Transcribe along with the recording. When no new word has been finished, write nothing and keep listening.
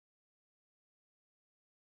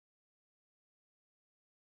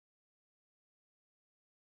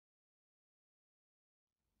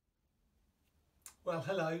Well,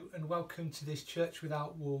 hello and welcome to this Church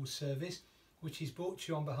Without Walls service, which is brought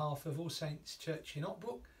to you on behalf of All Saints Church in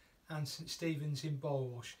Ockbrook and St Stephen's in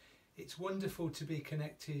Borrowash. It's wonderful to be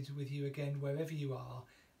connected with you again wherever you are,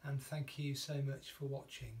 and thank you so much for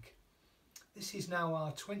watching. This is now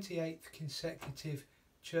our 28th consecutive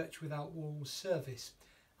Church Without Walls service.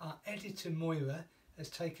 Our editor Moira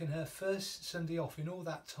has taken her first Sunday off in all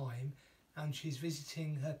that time, and she's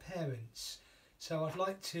visiting her parents. So I'd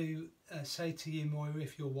like to say to you, Moira,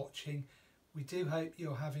 if you're watching, we do hope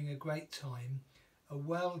you're having a great time, a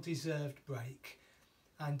well-deserved break,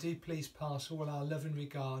 and do please pass all our love and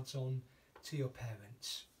regards on to your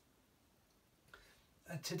parents.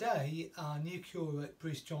 Today, our new curate,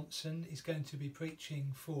 Bruce Johnson, is going to be preaching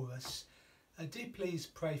for us. Do please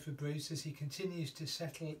pray for Bruce as he continues to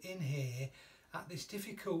settle in here at this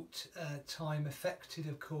difficult time, affected,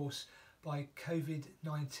 of course, by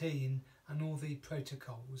COVID-19 and all the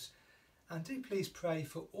protocols. And do please pray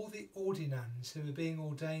for all the ordinands who are being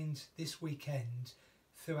ordained this weekend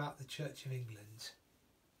throughout the Church of England.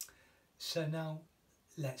 So now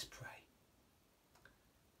let's pray.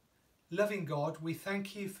 Loving God, we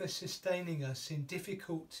thank you for sustaining us in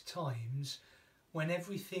difficult times when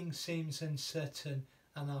everything seems uncertain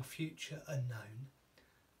and our future unknown.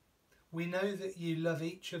 We know that you love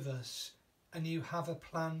each of us and you have a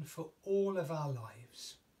plan for all of our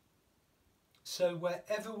lives. So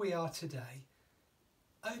wherever we are today,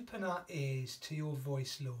 open our ears to your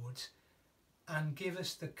voice, Lord, and give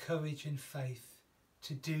us the courage and faith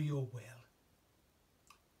to do your will.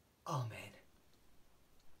 Amen.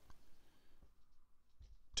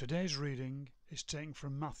 Today's reading is taken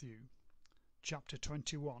from Matthew, chapter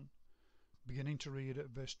 21, beginning to read at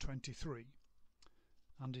verse 23,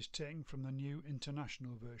 and is taken from the New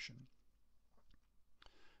International Version.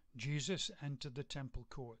 Jesus entered the temple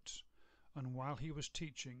courts, and while he was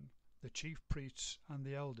teaching, the chief priests and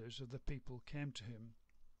the elders of the people came to him.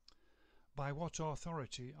 "By what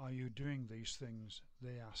authority are you doing these things?"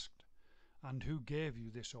 they asked, "and who gave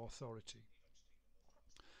you this authority?"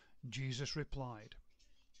 Jesus replied,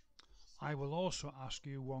 "I will also ask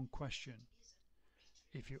you one question.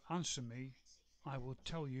 If you answer me, I will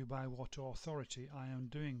tell you by what authority I am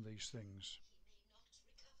doing these things.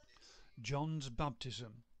 John's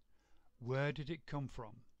baptism, where did it come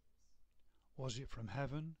from? Was it from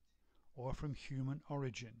heaven or from human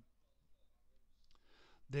origin?"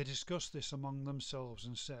 They discussed this among themselves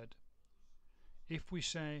and said, "If we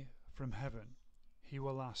say from heaven, he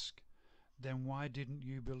will ask, then why didn't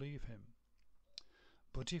you believe him?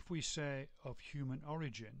 But if we say of human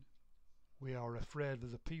origin, we are afraid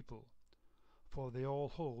of the people, for they all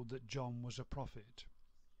hold that John was a prophet."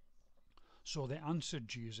 So they answered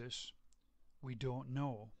Jesus, "We don't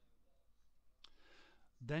know."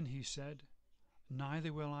 Then he said,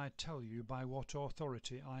 "Neither will I tell you by what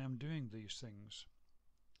authority I am doing these things.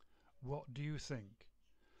 What do you think?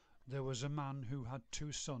 There was a man who had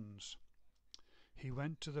 2 sons. He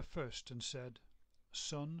went to the first and said,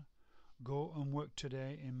 'Son, go and work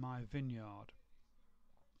today in my vineyard.'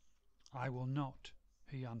 'I will not,'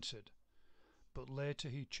 he answered, but later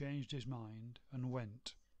he changed his mind and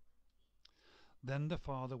went. Then the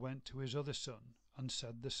father went to his other son and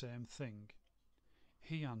said the same thing.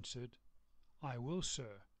 He answered, 'I will,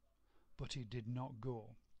 sir,' but he did not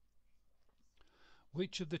go.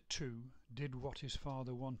 Which of the 2 did what his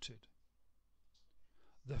father wanted?"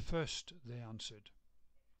 "The first," they answered.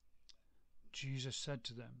 Jesus said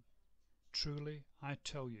to them, "Truly I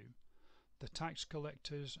tell you, the tax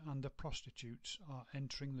collectors and the prostitutes are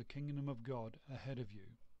entering the kingdom of God ahead of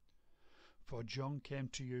you. For John came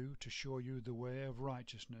to you to show you the way of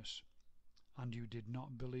righteousness, and you did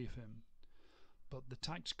not believe him. But the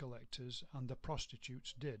tax collectors and the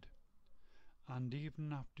prostitutes did. And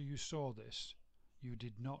even after you saw this, you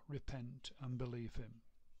did not repent and believe him."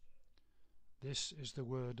 This is the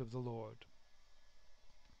word of the Lord.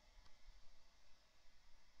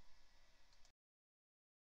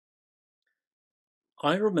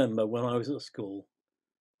 I remember when I was at school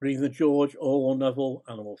reading the George Orwell novel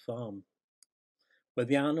Animal Farm, where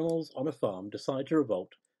the animals on a farm decide to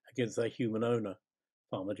revolt against their human owner,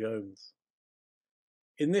 Farmer Jones.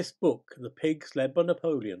 In this book, the pigs, led by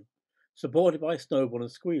Napoleon, supported by Snowball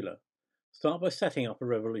and Squealer, start by setting up a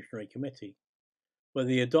revolutionary committee, where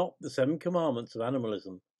they adopt the 7 commandments of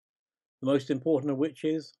animalism, the most important of which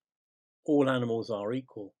is, all animals are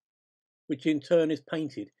equal, which in turn is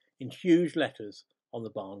painted in huge letters on the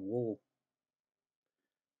barn wall.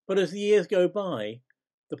 But as the years go by,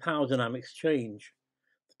 the power dynamics change,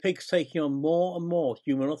 the pigs taking on more and more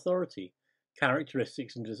human authority,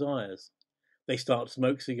 characteristics and desires. They start to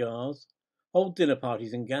smoke cigars, hold dinner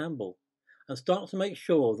parties and gamble, and start to make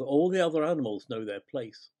sure that all the other animals know their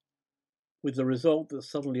place, with the result that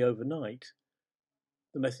suddenly overnight,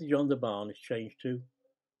 the message on the barn is changed to,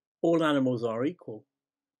 all animals are equal,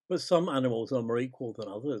 but some animals are more equal than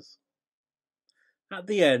others. At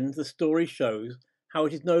the end, the story shows how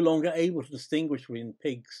it is no longer able to distinguish between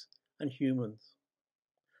pigs and humans.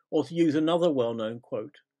 Or to use another well-known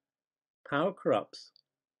quote, power corrupts,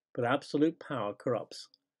 but absolute power corrupts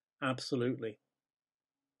absolutely.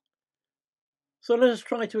 So let us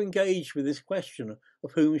try to engage with this question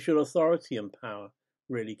of whom should authority and power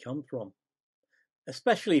really come from,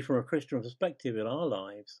 especially from a Christian perspective in our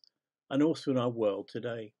lives and also in our world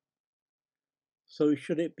today. So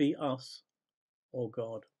should it be us or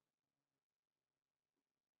God?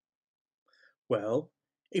 Well,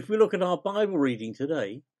 if we look at our Bible reading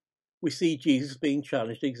today, we see Jesus being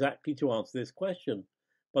challenged exactly to answer this question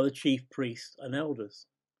by the chief priests and elders.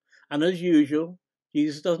 And as usual,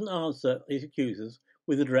 Jesus doesn't answer his accusers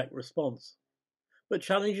with a direct response, but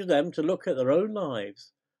challenges them to look at their own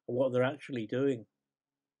lives and what they're actually doing.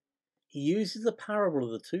 He uses the parable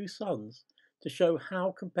of the two sons to show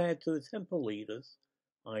how, compared to the temple leaders,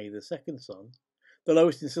 i.e. the second son, the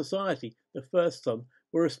lowest in society, the first son,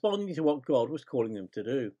 were responding to what God was calling them to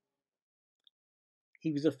do.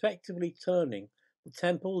 He was effectively turning the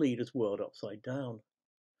temple leaders' world upside down,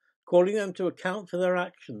 calling them to account for their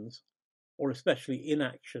actions, or especially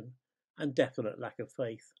inaction, and definite lack of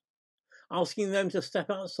faith, asking them to step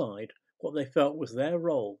outside what they felt was their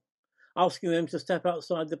role, asking them to step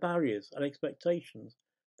outside the barriers and expectations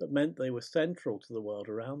that meant they were central to the world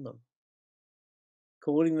around them,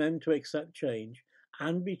 calling them to accept change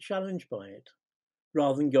and be challenged by it,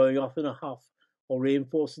 rather than going off in a huff or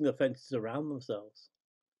reinforcing the fences around themselves,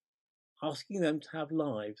 asking them to have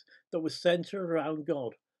lives that were centered around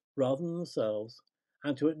God rather than themselves,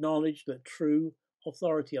 and to acknowledge that true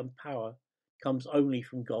authority and power comes only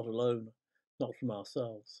from God alone, not from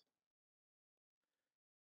ourselves.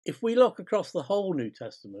 If we look across the whole New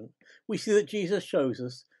Testament, we see that Jesus shows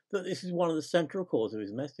us that this is one of the central cores of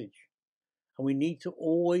his message, and we need to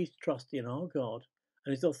always trust in our God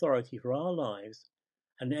and his authority for our lives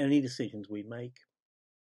and any decisions we make,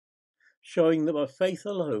 showing that by faith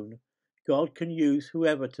alone, God can use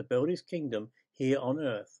whoever to build his kingdom here on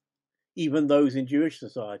earth, even those in Jewish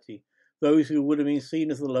society, those who would have been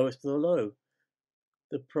seen as the lowest of the low,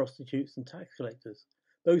 the prostitutes and tax collectors,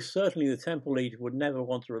 those certainly the temple leader would never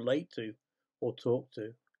want to relate to or talk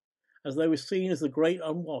to, as they were seen as the great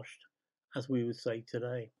unwashed, as we would say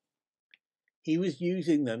today. He was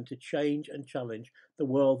using them to change and challenge the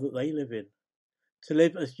world that they live in, to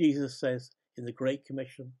live as Jesus says in the Great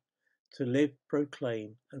Commission, to live,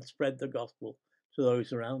 proclaim, and spread the gospel to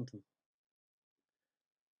those around them.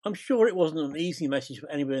 I'm sure it wasn't an easy message for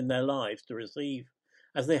anyone in their lives to receive,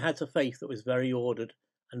 as they had a faith that was very ordered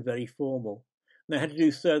and very formal. And they had to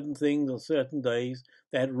do certain things on certain days.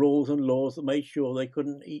 They had rules and laws that made sure they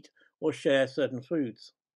couldn't eat or share certain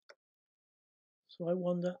foods. So I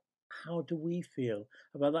wonder, how do we feel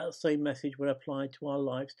about that same message when applied to our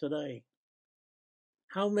lives today?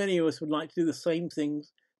 How many of us would like to do the same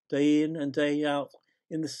things day in and day out,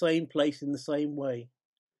 in the same place, in the same way?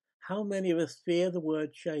 How many of us fear the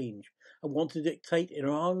word change and want to dictate in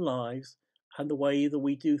our own lives and the way that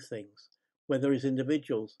we do things, whether as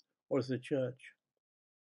individuals or as a church?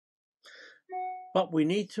 But we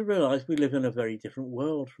need to realise we live in a very different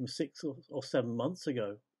world from 6 or 7 months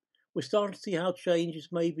ago. We're starting to see how changes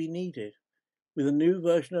may be needed, with a new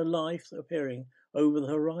version of life appearing over the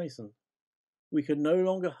horizon. We can no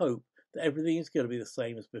longer hope that everything is going to be the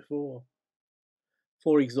same as before.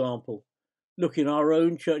 For example, look in our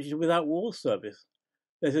own churches without wall service.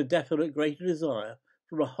 There's a definite greater desire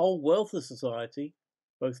from a whole wealth of society,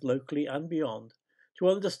 both locally and beyond, to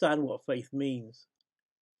understand what faith means.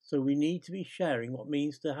 So we need to be sharing what it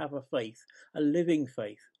means to have a faith, a living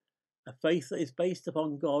faith, a faith that is based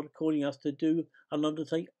upon God calling us to do and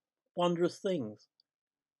undertake wondrous things.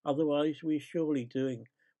 Otherwise, we're surely doing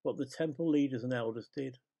what the temple leaders and elders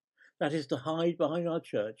did. That is to hide behind our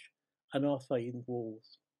church and our faith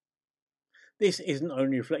walls. This isn't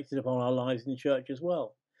only reflected upon our lives in church as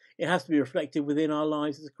well. It has to be reflected within our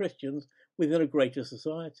lives as Christians within a greater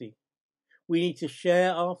society. We need to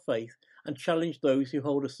share our faith and challenge those who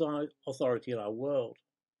hold authority in our world.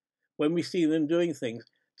 When we see them doing things,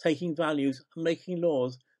 taking values and making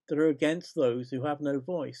laws that are against those who have no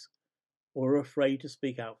voice or are afraid to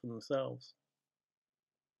speak out for themselves.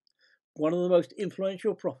 One of the most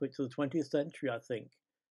influential prophets of the 20th century, I think,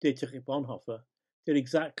 Dietrich Bonhoeffer, did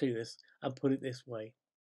exactly this and put it this way.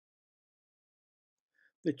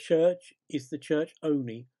 The church is the church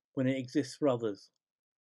only when it exists for others,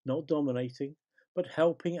 not dominating, but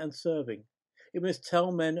helping and serving. It must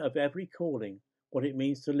tell men of every calling what it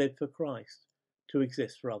means to live for Christ, to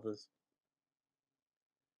exist for others.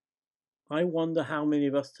 I wonder how many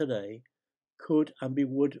of us today could and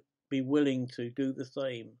would be willing to do the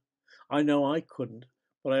same. I know I couldn't,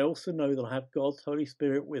 but I also know that I have God's Holy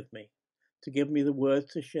Spirit with me to give me the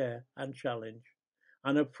words to share and challenge.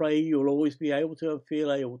 And I pray you'll always be able to and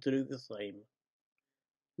feel able to do the same.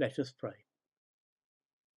 Let us pray.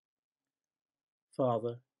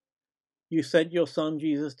 Father, you sent your Son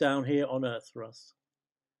Jesus down here on earth for us.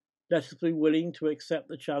 Let us be willing to accept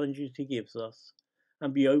the challenges he gives us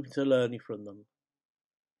and be open to learning from them.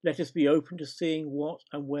 Let us be open to seeing what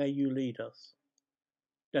and where you lead us.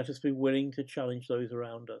 Let us be willing to challenge those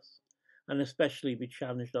around us, and especially be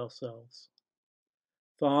challenged ourselves.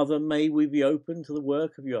 Father, may we be open to the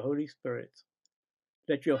work of your Holy Spirit.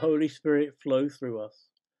 Let your Holy Spirit flow through us.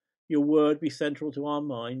 Your word be central to our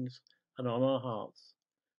minds and on our hearts,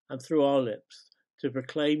 and through our lips, to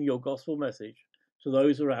proclaim your gospel message to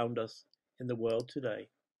those around us in the world today.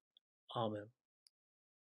 Amen.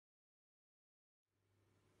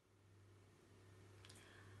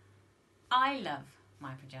 I love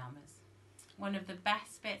my pyjamas. One of the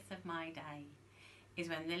best bits of my day is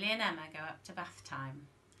when Lily and Emma go up to bath time,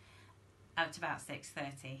 up to about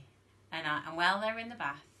 6:30, and while they're in the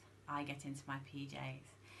bath, I get into my PJs.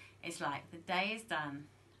 It's like the day is done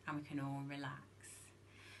and we can all relax.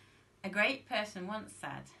 A great person once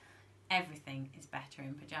said, everything is better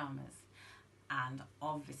in pyjamas, and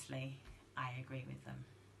obviously I agree with them.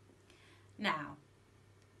 Now,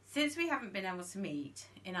 since we haven't been able to meet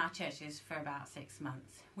in our churches for about 6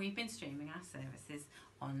 months, we've been streaming our services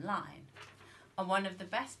online. And one of the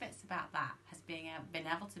best bits about that has been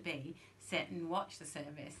able to sit and watch the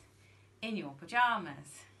service in your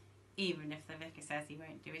pyjamas, even if the vicar says he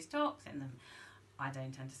won't do his talks in them. I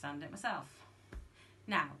don't understand it myself.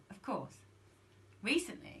 Now, of course,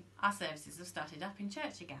 recently our services have started up in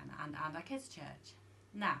church again and our kids' church.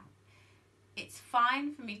 Now, it's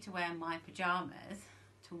fine for me to wear my pyjamas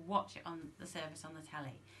to watch it on the service on the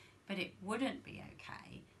telly, but it wouldn't be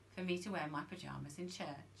okay for me to wear my pyjamas in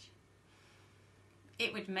church.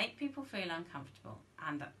 It would make people feel uncomfortable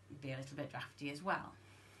and be a little bit drafty as well.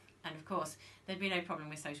 And of course, there'd be no problem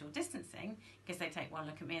with social distancing, because they take one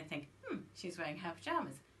look at me and think, she's wearing her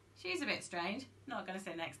pyjamas. She's a bit strange, not going to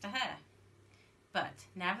sit next to her. But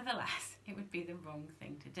nevertheless, it would be the wrong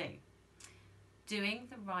thing to do. Doing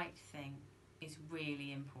the right thing is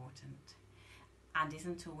really important and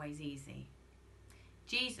isn't always easy.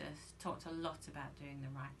 Jesus talked a lot about doing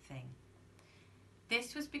the right thing.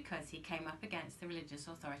 This was because he came up against the religious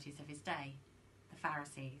authorities of his day, the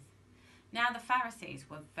Pharisees. Now, the Pharisees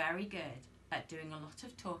were very good at doing a lot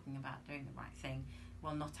of talking about doing the right thing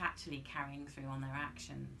while not actually carrying through on their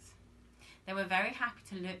actions. They were very happy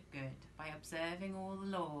to look good by observing all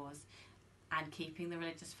the laws and keeping the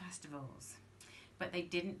religious festivals, but they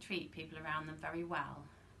didn't treat people around them very well,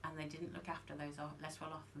 and they didn't look after those less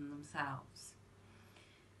well off than themselves.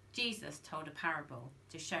 Jesus told a parable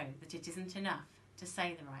to show that it isn't enough to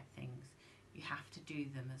say the right things, you have to do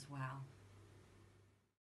them as well.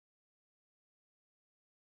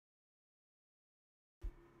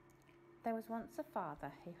 There was once a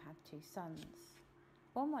father who had 2 sons.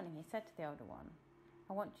 One morning he said to the older one,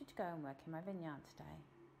 I want you to go and work in my vineyard today.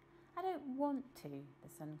 I don't want to,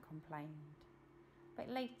 the son complained. But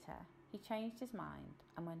later he changed his mind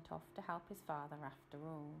and went off to help his father after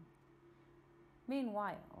all.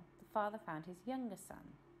 Meanwhile, the father found his younger son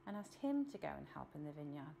and asked him to go and help in the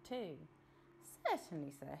vineyard too.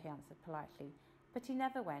 Certainly, sir, he answered politely, but he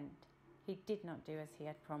never went. He did not do as he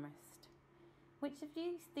had promised. Which of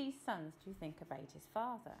these sons do you think obeyed his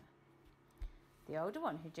father? The older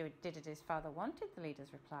one who did as his father wanted, the leaders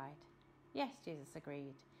replied. Yes, Jesus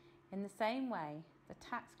agreed. In the same way, the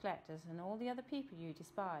tax collectors and all the other people you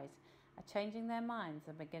despise are changing their minds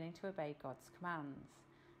and beginning to obey God's commands.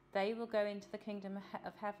 They will go into the kingdom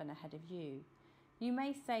of heaven ahead of you. You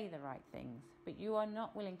may say the right things, but you are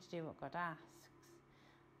not willing to do what God asks.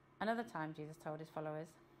 Another time Jesus told his followers,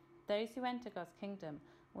 those who enter God's kingdom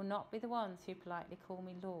will not be the ones who politely call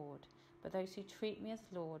me Lord, but those who treat me as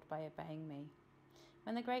Lord by obeying me.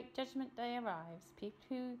 When the great judgment day arrives,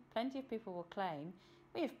 plenty of people will claim,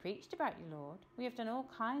 we have preached about you, Lord. We have done all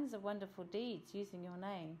kinds of wonderful deeds using your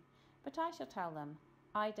name. But I shall tell them,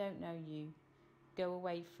 I don't know you. Go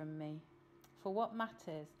away from me. For what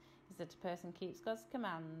matters is that a person keeps God's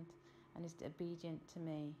command and is obedient to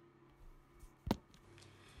me.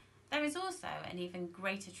 There is also an even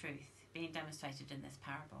greater truth being demonstrated in this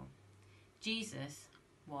parable. Jesus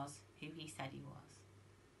was who he said he was,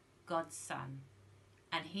 God's Son,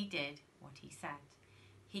 And he did what he said.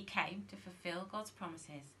 He came to fulfill God's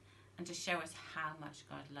promises and to show us how much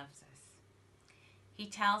God loves us. He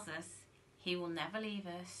tells us he will never leave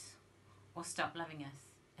us or stop loving us,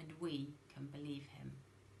 and we can believe him.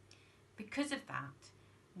 Because of that,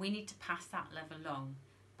 we need to pass that love along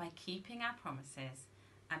by keeping our promises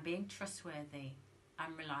and being trustworthy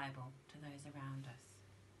and reliable to those around us.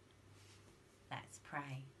 Let's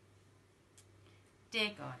pray.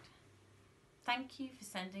 Dear God, thank you for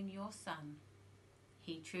sending your Son.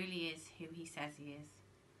 He truly is who he says he is.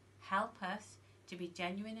 Help us to be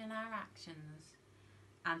genuine in our actions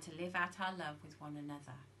and to live out our love with one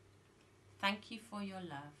another. Thank you for your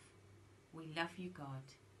love. We love you, God.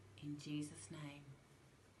 In Jesus' name,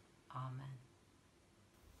 Amen.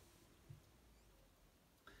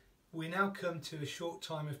 We now come to a short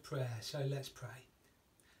time of prayer, so let's pray.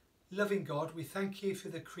 Loving God, we thank you for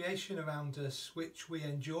the creation around us which we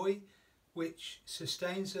enjoy, which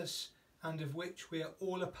sustains us, and of which we are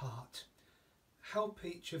all a part. Help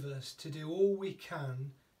each of us to do all we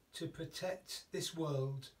can to protect this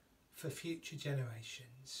world for future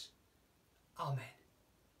generations. Amen.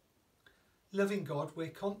 Loving God, we're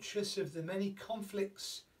conscious of the many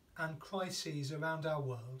conflicts and crises around our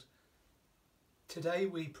world. Today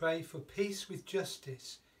we pray for peace with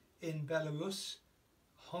justice in Belarus,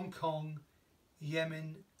 Hong Kong,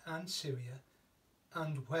 Yemen and Syria,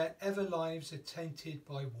 and wherever lives are tainted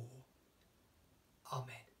by war.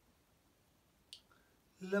 Amen.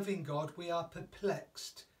 Loving God, we are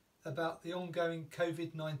perplexed about the ongoing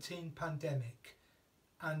COVID-19 pandemic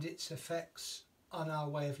and its effects on our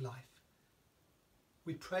way of life.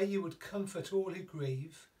 We pray you would comfort all who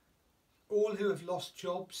grieve, all who have lost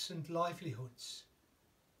jobs and livelihoods.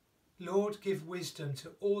 Lord, give wisdom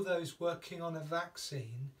to all those working on a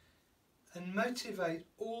vaccine and motivate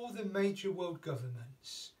all the major world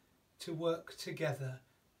governments to work together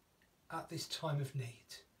at this time of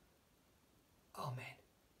need. Amen.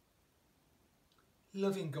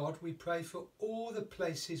 Loving God, we pray for all the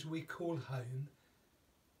places we call home.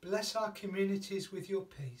 Bless our communities with your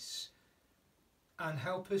peace and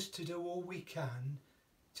help us to do all we can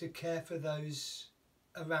to care for those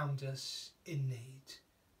around us in need.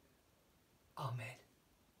 Amen.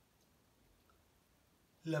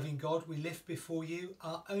 Loving God, we lift before you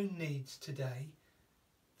our own needs today,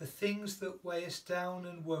 the things that weigh us down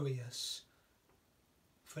and worry us,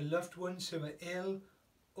 for loved ones who are ill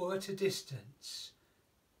or at a distance,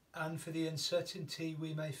 and for the uncertainty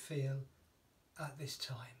we may feel at this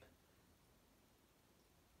time.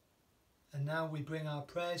 And now we bring our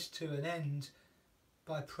prayers to an end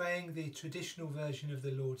by praying the traditional version of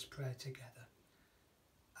the Lord's Prayer together.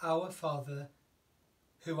 Our Father,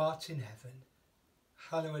 who art in heaven,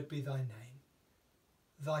 hallowed be thy name.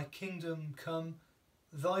 Thy kingdom come,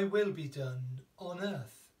 thy will be done on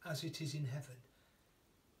earth as it is in heaven.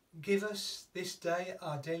 Give us this day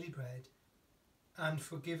our daily bread, and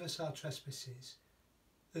forgive us our trespasses,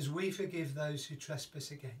 as we forgive those who trespass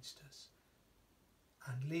against us.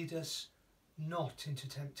 And lead us not into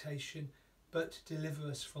temptation, but deliver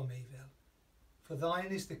us from evil. For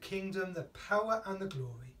thine is the kingdom, the power and the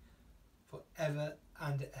glory, for ever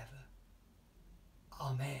and ever.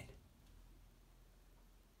 Amen.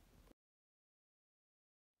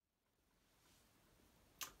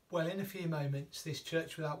 Well, in a few moments, this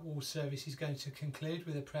Church Without Walls service is going to conclude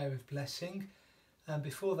with a prayer of blessing. And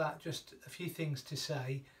before that, just a few things to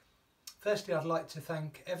say. Firstly, I'd like to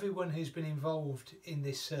thank everyone who's been involved in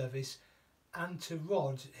this service, and to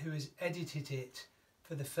Rod, who has edited it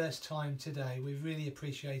for the first time today. We really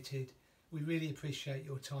appreciate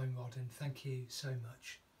your time, Rod, and thank you so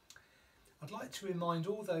much. I'd like to remind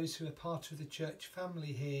all those who are part of the church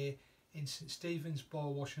family here in St Stephen's,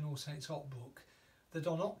 Borrowash and All Saints Ockbrook that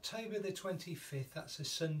on October the 25th, that's a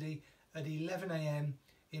Sunday at 11 AM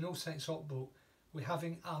in All Saints Ockbrook, we're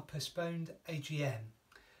having our postponed AGM.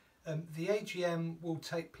 The AGM will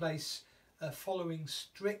take place following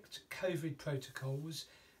strict COVID protocols.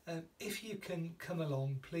 If you can come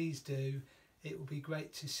along, please do. It will be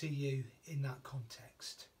great to see you in that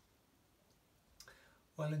context.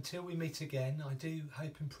 Well, until we meet again, I do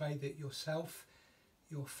hope and pray that yourself,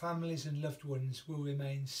 your families and loved ones will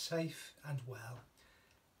remain safe and well.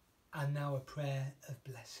 And now a prayer of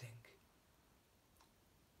blessing.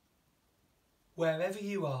 Wherever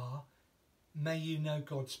you are, may you know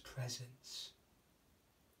God's presence.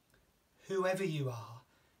 Whoever you are,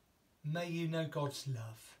 may you know God's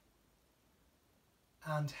love.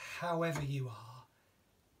 And however you are,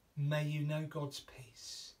 may you know God's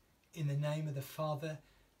peace. In the name of the Father,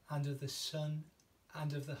 and of the Son,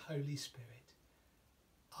 and of the Holy Spirit.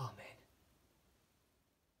 Amen.